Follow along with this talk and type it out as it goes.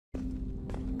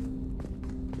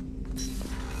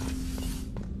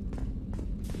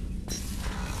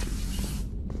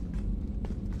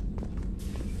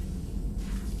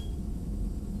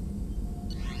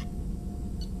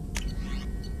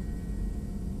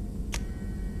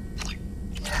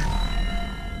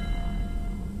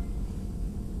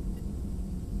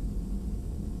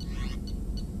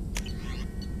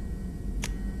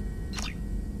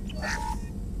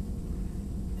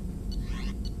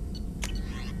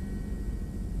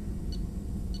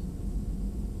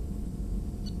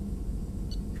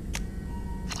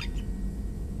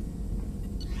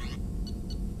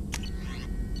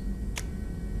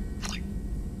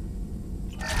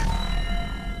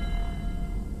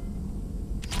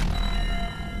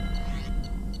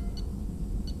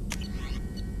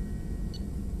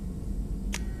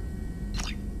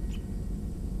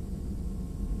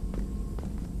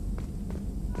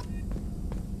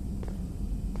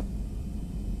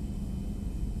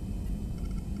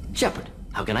Shepard,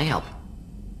 how can I help?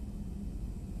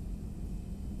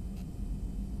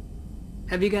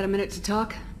 Have you got a minute to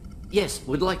talk? Yes,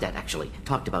 would like that, actually.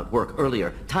 Talked about work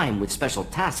earlier. Time with Special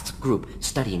Tasks Group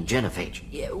studying genophage.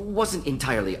 Yeah, wasn't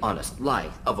entirely honest. Lie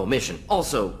of omission.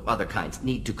 Also, other kinds.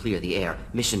 Need to clear the air.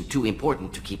 Mission too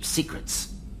important to keep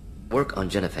secrets. Work on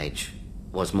genophage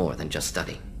was more than just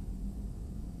study.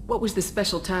 What was the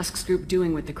Special Tasks Group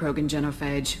doing with the Krogan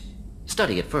genophage?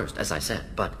 Study at first, as I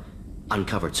said, but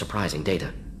uncovered surprising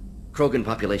data. Krogan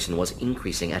population was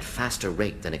increasing at faster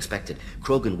rate than expected.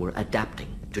 Krogan were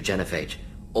adapting to genophage,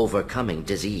 overcoming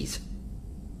disease.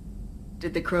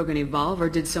 Did the Krogan evolve, or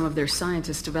did some of their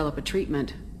scientists develop a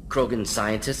treatment? Krogan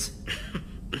scientists?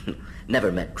 Never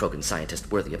met Krogan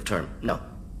scientist worthy of term. No.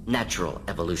 Natural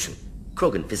evolution.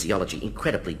 Krogan physiology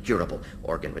incredibly durable.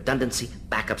 Organ redundancy,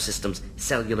 backup systems,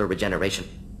 cellular regeneration.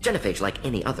 Genophage like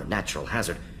any other natural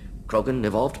hazard. Krogan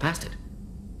evolved past it.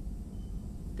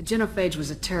 The genophage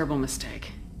was a terrible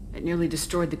mistake. It nearly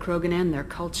destroyed the Krogan and their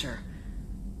culture.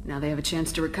 Now they have a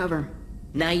chance to recover.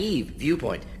 Naive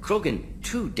viewpoint. Krogan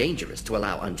too dangerous to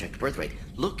allow unchecked birth rate.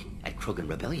 Look at Krogan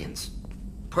rebellions.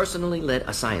 Personally led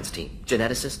a science team.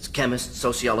 Geneticists, chemists,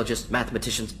 sociologists,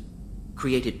 mathematicians.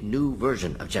 Created new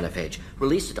version of genophage.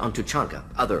 Released it on Tuchanka,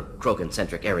 other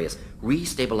Krogan-centric areas.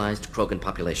 Restabilized Krogan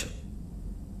population.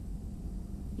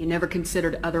 You never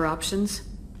considered other options?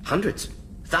 Hundreds.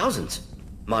 Thousands.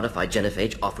 Modified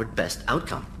genophage offered best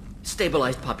outcome.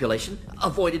 Stabilized population,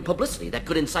 avoided publicity that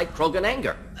could incite Krogan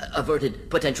anger, averted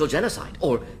potential genocide,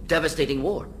 or devastating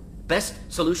war. Best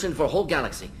solution for whole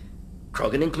galaxy.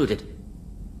 Krogan included.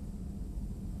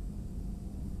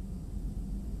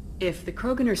 If the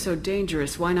Krogan are so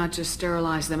dangerous, why not just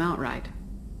sterilize them outright?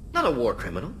 Not a war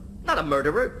criminal, not a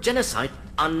murderer. Genocide,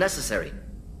 unnecessary.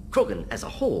 Krogan as a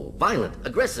whole, violent,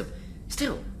 aggressive,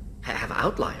 still have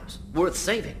outliers, worth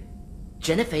saving.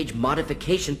 Genophage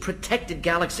modification protected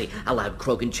galaxy, allowed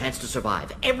Krogan chance to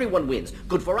survive. Everyone wins.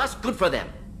 Good for us, good for them.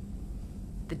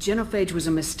 The genophage was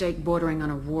a mistake bordering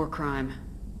on a war crime.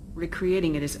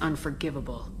 Recreating it is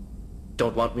unforgivable.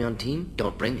 Don't want me on team?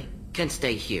 Don't bring me. Can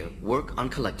stay here, work on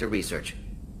collector research.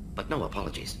 But no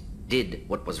apologies. Did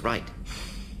what was right.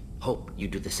 Hope you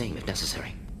do the same if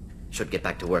necessary. Should get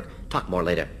back to work. Talk more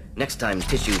later. Next time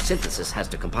tissue synthesis has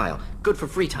to compile. Good for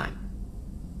free time.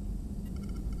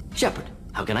 Shepard,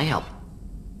 how can I help?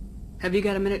 Have you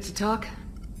got a minute to talk?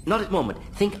 Not at moment.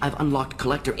 Think I've unlocked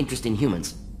collector interest in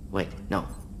humans. Wait, no.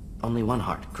 Only one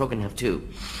heart. Krogan have two.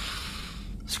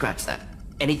 Scratch that.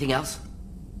 Anything else?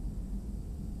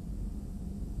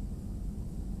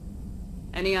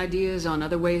 Any ideas on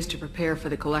other ways to prepare for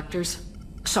the collectors?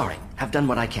 Sorry, have done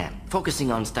what I can.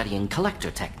 Focusing on studying collector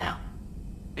tech now.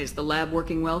 Is the lab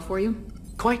working well for you?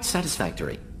 Quite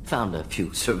satisfactory. Found a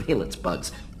few surveillance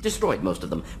bugs. Destroyed most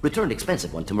of them. Returned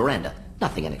expensive one to Miranda.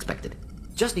 Nothing unexpected.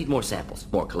 Just need more samples.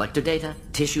 More collector data,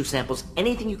 tissue samples,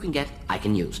 anything you can get, I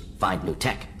can use. Find new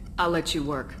tech. I'll let you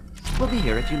work. We'll be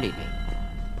here if you need me.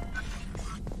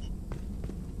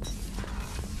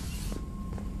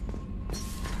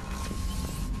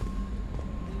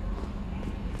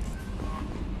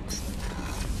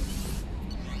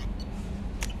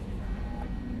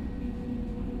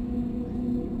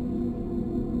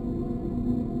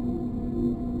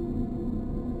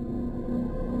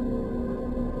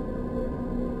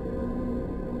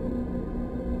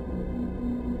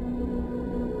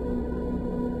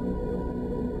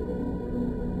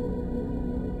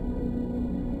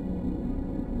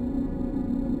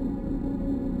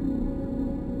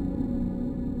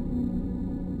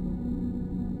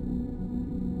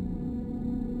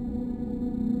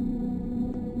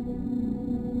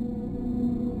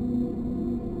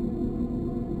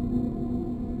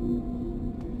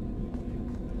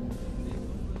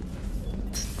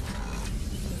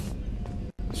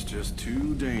 Just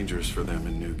too dangerous for them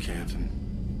in New Canton.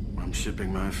 I'm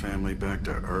shipping my family back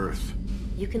to Earth.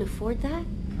 You can afford that?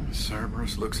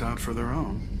 Cerberus looks out for their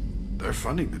own. They're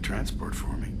funding the transport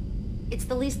for me. It's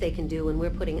the least they can do when we're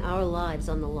putting our lives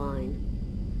on the line.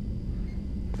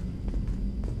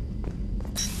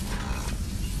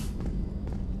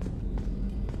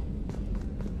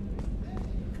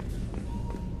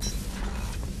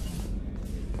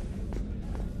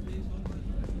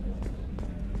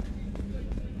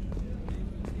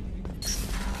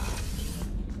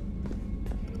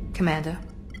 Commander,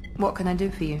 what can I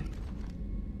do for you?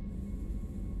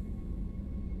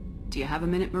 Do you have a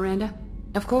minute, Miranda?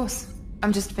 Of course.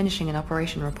 I'm just finishing an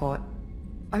operation report.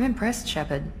 I'm impressed,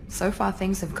 Shepard. So far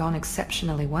things have gone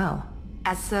exceptionally well.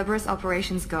 As Cerberus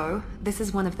operations go, this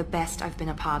is one of the best I've been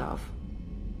a part of.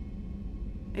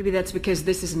 Maybe that's because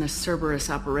this isn't a Cerberus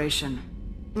operation.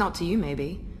 Not to you,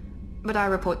 maybe. but I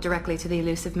report directly to the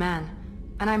Elusive Man,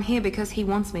 and I'm here because he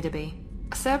wants me to be.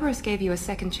 Cerberus gave you a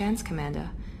second chance, Commander.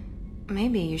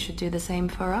 Maybe you should do the same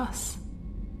for us.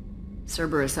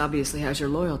 Cerberus obviously has your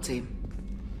loyalty.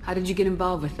 How did you get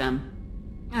involved with them?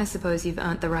 I suppose you've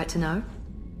earned the right to know.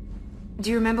 Do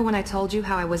you remember when I told you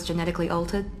how I was genetically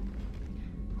altered?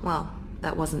 Well,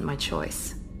 that wasn't my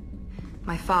choice.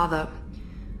 My father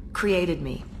created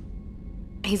me.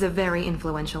 He's a very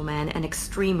influential man and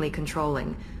extremely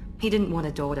controlling. He didn't want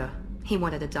a daughter. He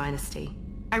wanted a dynasty.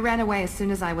 I ran away as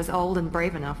soon as I was old and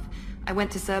brave enough. I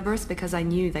went to Cerberus because I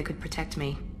knew they could protect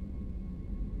me.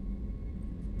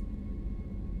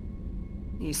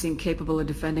 You seem capable of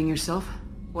defending yourself.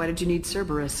 Why did you need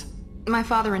Cerberus? My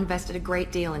father invested a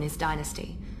great deal in his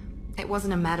dynasty. It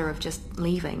wasn't a matter of just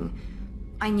leaving.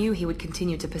 I knew he would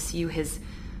continue to pursue his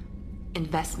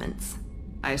investments.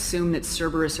 I assume that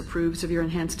Cerberus approves of your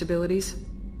enhanced abilities?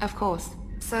 Of course.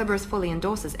 Cerberus fully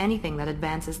endorses anything that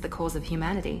advances the cause of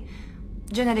humanity.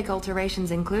 Genetic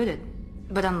alterations included.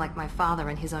 But unlike my father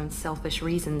and his own selfish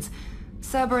reasons,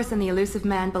 Cerberus and the Elusive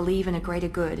Man believe in a greater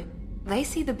good. They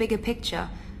see the bigger picture,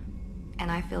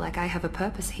 and I feel like I have a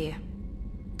purpose here.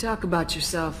 Talk about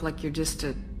yourself like you're just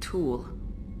a tool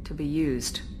to be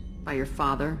used by your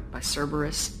father, by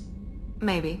Cerberus.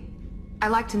 Maybe. I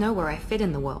like to know where I fit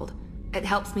in the world. It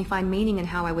helps me find meaning in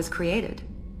how I was created.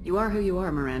 You are who you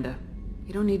are, Miranda.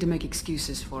 You don't need to make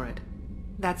excuses for it.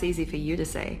 That's easy for you to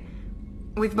say.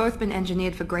 We've both been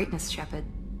engineered for greatness, Shepard.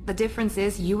 The difference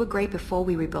is you were great before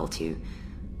we rebuilt you.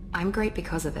 I'm great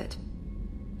because of it.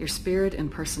 Your spirit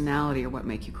and personality are what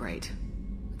make you great.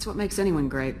 It's what makes anyone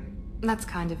great. That's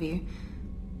kind of you.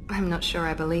 I'm not sure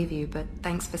I believe you, but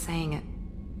thanks for saying it.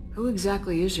 Who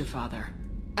exactly is your father?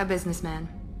 A businessman,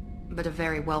 but a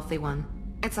very wealthy one.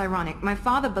 It's ironic. My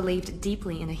father believed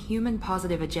deeply in a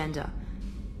human-positive agenda.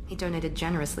 He donated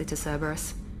generously to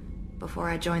Cerberus before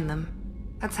I joined them.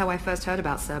 That's how I first heard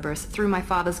about Cerberus, through my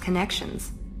father's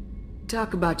connections.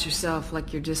 Talk about yourself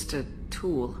like you're just a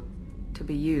tool to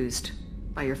be used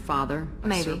by your father, by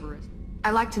Maybe. Cerberus.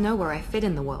 I like to know where I fit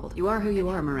in the world. You are who you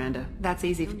are, Miranda. That's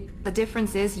easy. The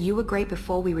difference is you were great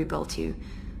before we rebuilt you.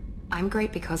 I'm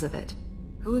great because of it.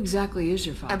 Who exactly is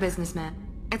your A father? businessman.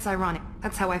 It's ironic.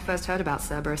 That's how I first heard about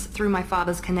Cerberus, through my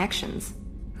father's connections.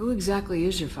 Who exactly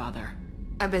is your father?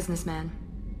 A businessman,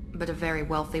 but a very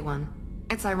wealthy one.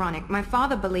 It's ironic. My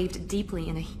father believed deeply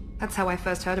in a... That's how I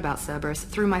first heard about Cerberus,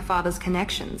 through my father's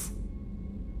connections.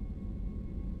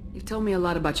 You've told me a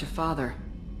lot about your father.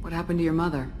 What happened to your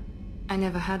mother? I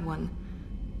never had one.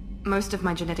 Most of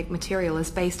my genetic material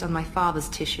is based on my father's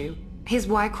tissue. His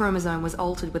Y chromosome was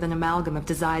altered with an amalgam of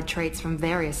desired traits from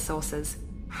various sources.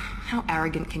 How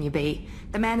arrogant can you be?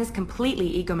 The man is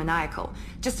completely egomaniacal.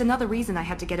 Just another reason I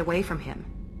had to get away from him.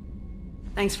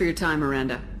 Thanks for your time,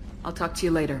 Miranda. I'll talk to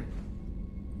you later.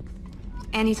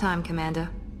 Anytime, Commander.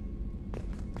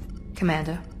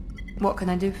 Commander, what can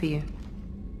I do for you?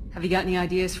 Have you got any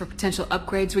ideas for potential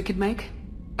upgrades we could make?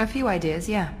 A few ideas,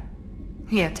 yeah.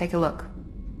 Here, take a look.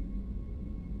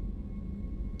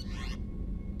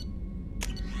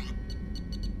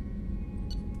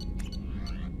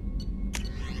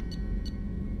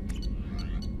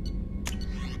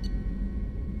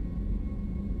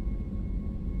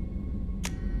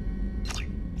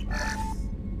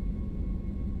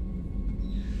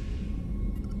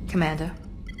 Commander,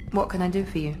 what can I do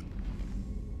for you?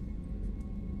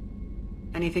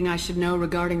 Anything I should know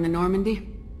regarding the Normandy?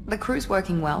 The crew's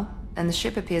working well, and the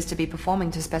ship appears to be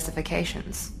performing to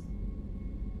specifications.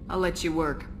 I'll let you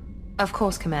work. Of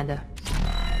course, Commander.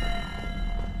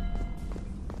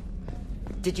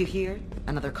 Did you hear?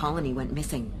 Another colony went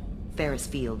missing. Ferris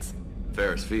Fields.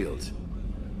 Ferris Fields?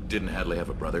 Didn't Hadley have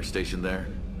a brother stationed there?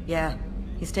 Yeah,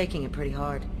 he's taking it pretty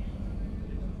hard.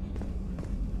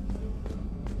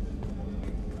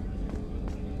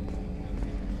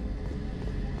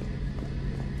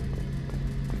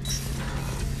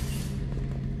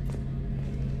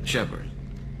 Shepard,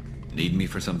 need me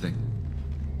for something?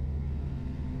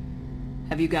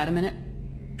 Have you got a minute?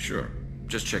 Sure.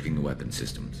 Just checking the weapon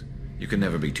systems. You can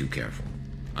never be too careful.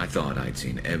 I thought I'd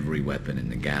seen every weapon in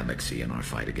the galaxy in our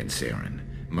fight against Saren.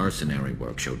 Mercenary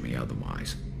work showed me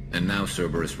otherwise. And now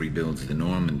Cerberus rebuilds the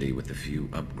Normandy with a few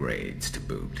upgrades to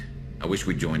boot. I wish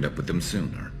we'd joined up with them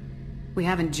sooner. We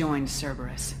haven't joined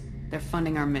Cerberus. They're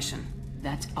funding our mission.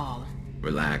 That's all.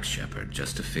 Relax, Shepard.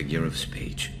 Just a figure of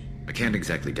speech. I can't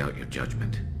exactly doubt your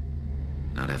judgment.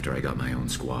 Not after I got my own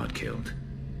squad killed.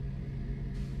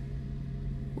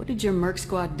 What did your Merc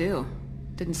squad do?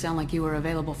 Didn't sound like you were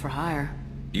available for hire.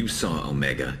 You saw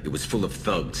Omega. It was full of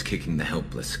thugs kicking the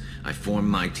helpless. I formed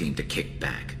my team to kick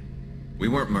back. We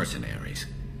weren't mercenaries.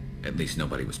 At least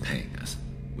nobody was paying us.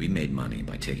 We made money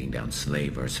by taking down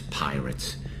slavers,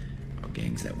 pirates, or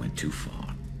gangs that went too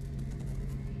far.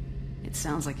 It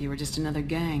sounds like you were just another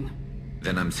gang.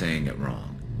 Then I'm saying it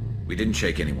wrong. We didn't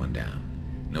shake anyone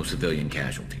down. No civilian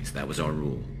casualties, that was our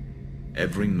rule.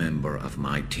 Every member of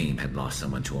my team had lost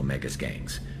someone to Omega's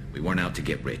gangs. We weren't out to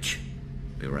get rich.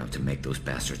 We were out to make those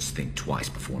bastards think twice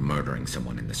before murdering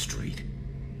someone in the street.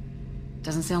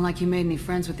 Doesn't sound like you made any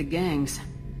friends with the gangs.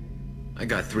 I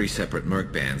got 3 separate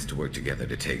merc bands to work together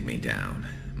to take me down.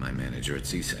 My manager at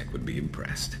CSEC would be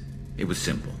impressed. It was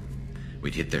simple.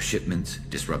 We'd hit their shipments,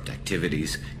 disrupt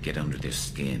activities, get under their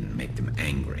skin, make them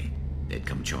angry. They'd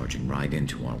come charging right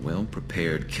into our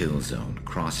well-prepared kill zone,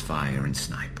 crossfire and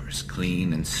snipers,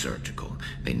 clean and surgical.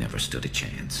 They never stood a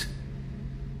chance.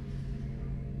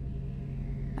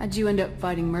 How'd you end up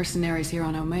fighting mercenaries here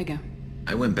on Omega?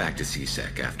 I went back to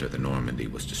CSEC after the Normandy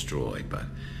was destroyed, but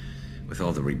with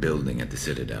all the rebuilding at the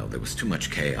Citadel, there was too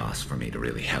much chaos for me to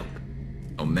really help.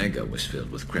 Omega was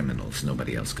filled with criminals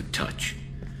nobody else could touch,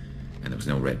 and there was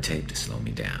no red tape to slow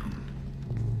me down.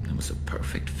 It was a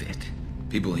perfect fit.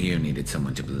 People here needed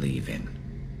someone to believe in,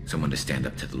 someone to stand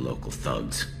up to the local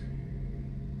thugs.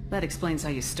 That explains how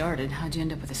you started. How'd you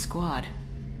end up with a squad?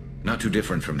 Not too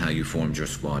different from how you formed your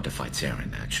squad to fight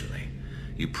Saren, actually.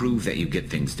 You prove that you get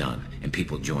things done, and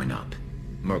people join up.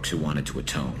 Mercs who wanted to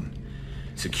atone.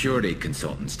 Security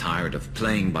consultants tired of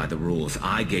playing by the rules.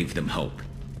 I gave them hope.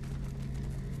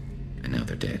 And now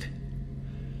they're dead.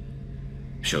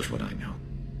 Shows what I know.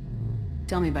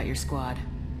 Tell me about your squad.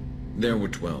 There were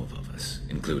 12 of us,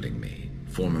 including me.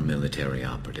 Former military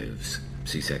operatives,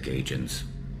 CSEC agents,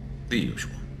 the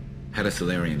usual. Had a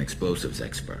Solarian explosives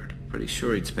expert. Pretty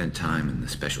sure he'd spent time in the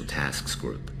Special Tasks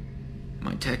Group.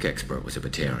 My tech expert was a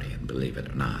Batarian, believe it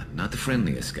or not. Not the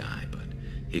friendliest guy, but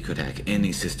he could hack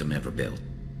any system ever built.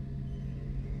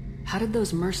 How did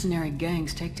those mercenary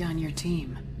gangs take down your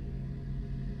team?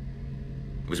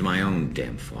 It was my own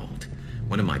damn fault.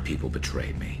 One of my people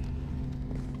betrayed me.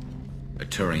 A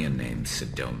Turian named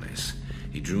Sidonis.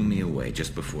 He drew me away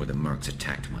just before the mercs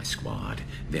attacked my squad.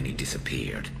 Then he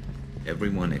disappeared.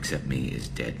 Everyone except me is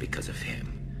dead because of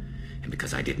him. And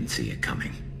because I didn't see it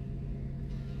coming.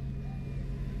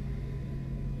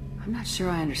 I'm not sure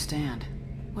I understand.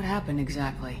 What happened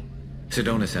exactly?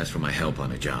 Sidonis asked for my help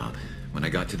on a job. When I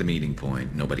got to the meeting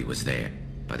point, nobody was there.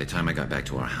 By the time I got back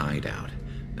to our hideout,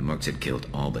 the mercs had killed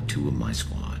all but 2 of my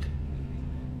squad.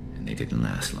 And they didn't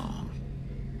last long.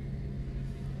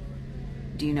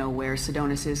 Do you know where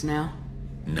Sidonis is now?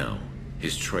 No.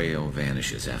 His trail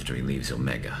vanishes after he leaves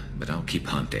Omega, but I'll keep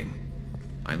hunting.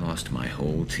 I lost my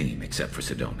whole team except for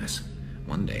Sidonis.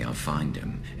 One day I'll find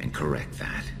him and correct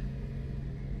that.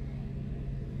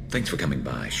 Thanks for coming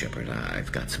by, Shepard.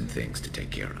 I've got some things to take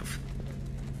care of.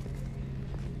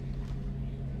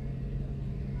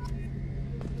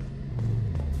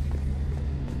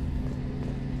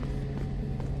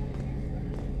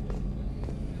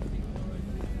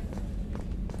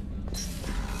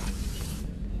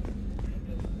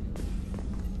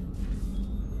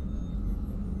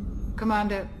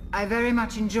 Commander, I very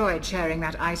much enjoyed sharing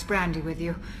that ice brandy with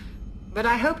you. But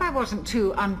I hope I wasn't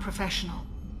too unprofessional.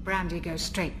 Brandy goes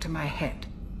straight to my head.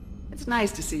 It's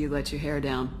nice to see you let your hair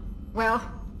down. Well,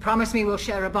 promise me we'll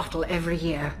share a bottle every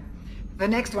year. The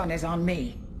next one is on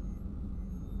me.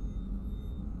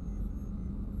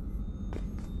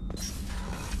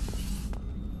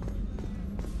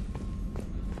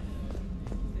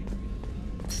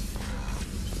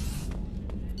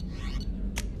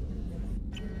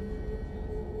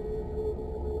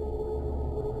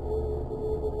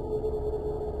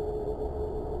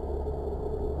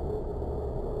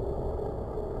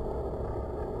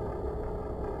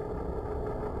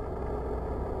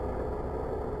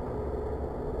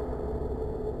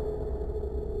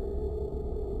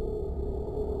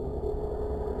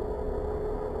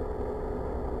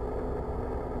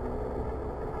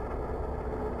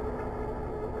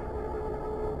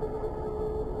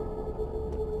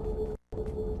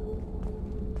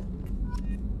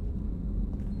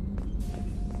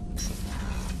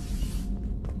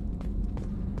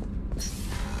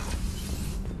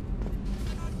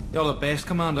 You're the best,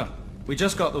 Commander. We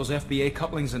just got those FBA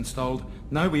couplings installed.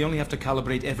 Now we only have to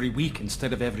calibrate every week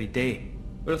instead of every day.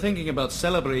 We're thinking about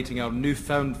celebrating our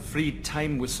newfound free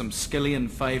time with some Skillian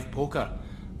 5 poker.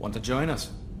 Want to join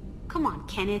us? Come on,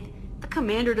 Kenneth. The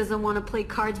Commander doesn't want to play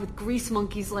cards with grease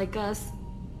monkeys like us.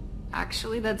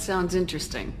 Actually, that sounds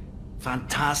interesting.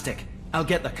 Fantastic. I'll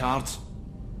get the cards.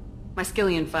 My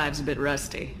Skillian 5's a bit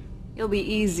rusty. You'll be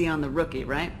easy on the rookie,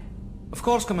 right? Of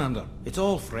course, Commander. It's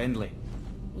all friendly.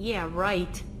 Yeah,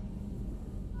 right.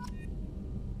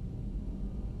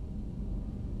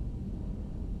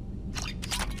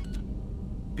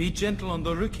 Be gentle on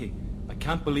the rookie. I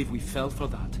can't believe we fell for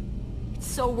that. It's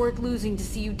so worth losing to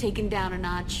see you taken down a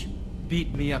notch.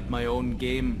 Beat me at my own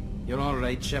game. You're all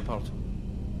right, Shepard.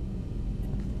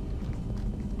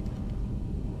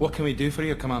 What can we do for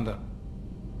you, Commander?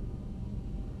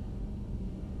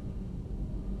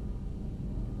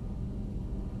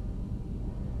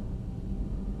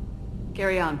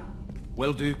 Carry on.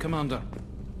 Will do, Commander.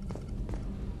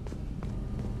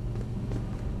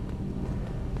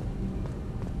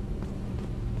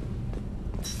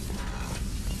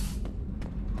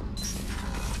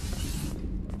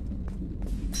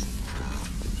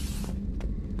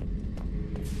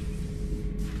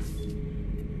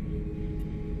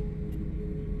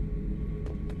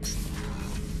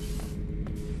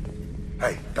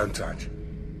 Hey, don't touch.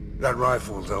 That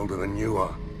rifle's older than you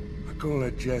are. I call her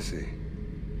Jessie.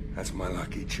 That's my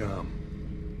lucky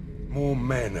charm. More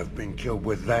men have been killed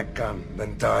with that gun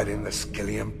than died in the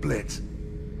Skillian Blitz.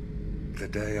 The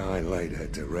day I laid her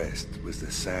to rest was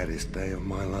the saddest day of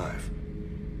my life.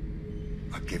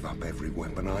 I'd give up every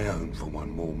weapon I own for one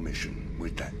more mission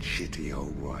with that shitty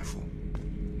old rifle.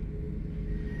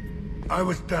 I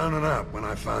was down and out when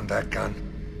I found that gun.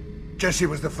 Jessie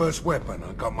was the first weapon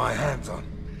I got my hands on.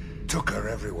 Took her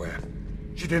everywhere.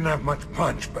 She didn't have much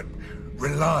punch, but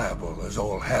reliable as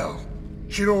all hell.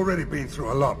 She'd already been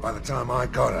through a lot by the time I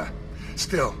got her.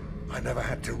 Still, I never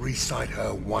had to re-sight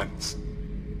her once.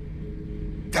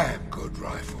 Damn good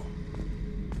rifle.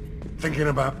 Thinking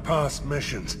about past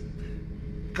missions.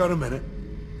 Got a minute?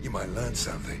 You might learn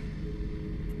something.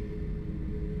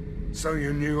 So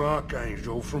you knew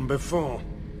Archangel from before.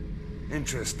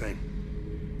 Interesting.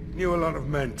 Knew a lot of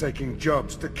men taking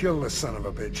jobs to kill the son of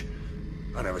a bitch.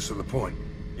 I never saw the point.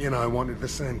 He and I wanted the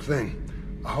same thing.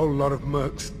 A whole lot of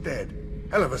mercs dead.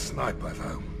 Hell of a sniper,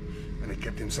 though. And he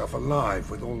kept himself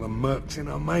alive with all the mercs in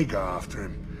Omega after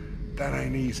him. That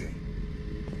ain't easy.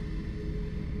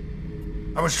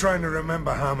 I was trying to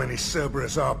remember how many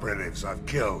Cerberus operatives I've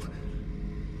killed.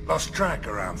 Lost track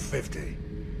around 50.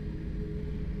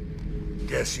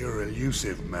 Guess your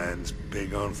elusive man's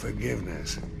big on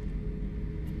forgiveness.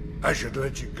 I should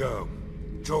let you go.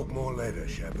 Talk more later,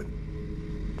 Shepard.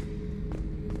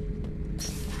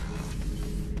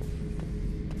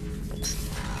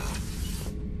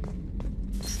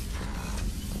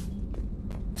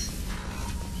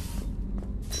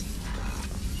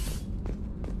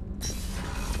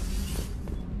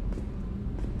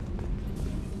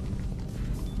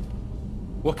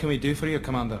 What can we do for you,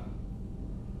 Commander?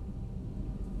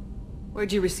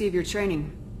 Where'd you receive your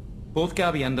training? Both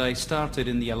Gabby and I started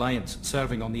in the Alliance,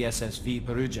 serving on the SSV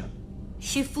Perugia.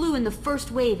 She flew in the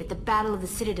first wave at the Battle of the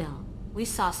Citadel. We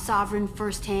saw Sovereign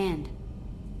firsthand.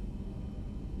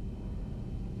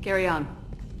 Carry on.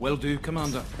 Will do,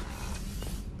 Commander.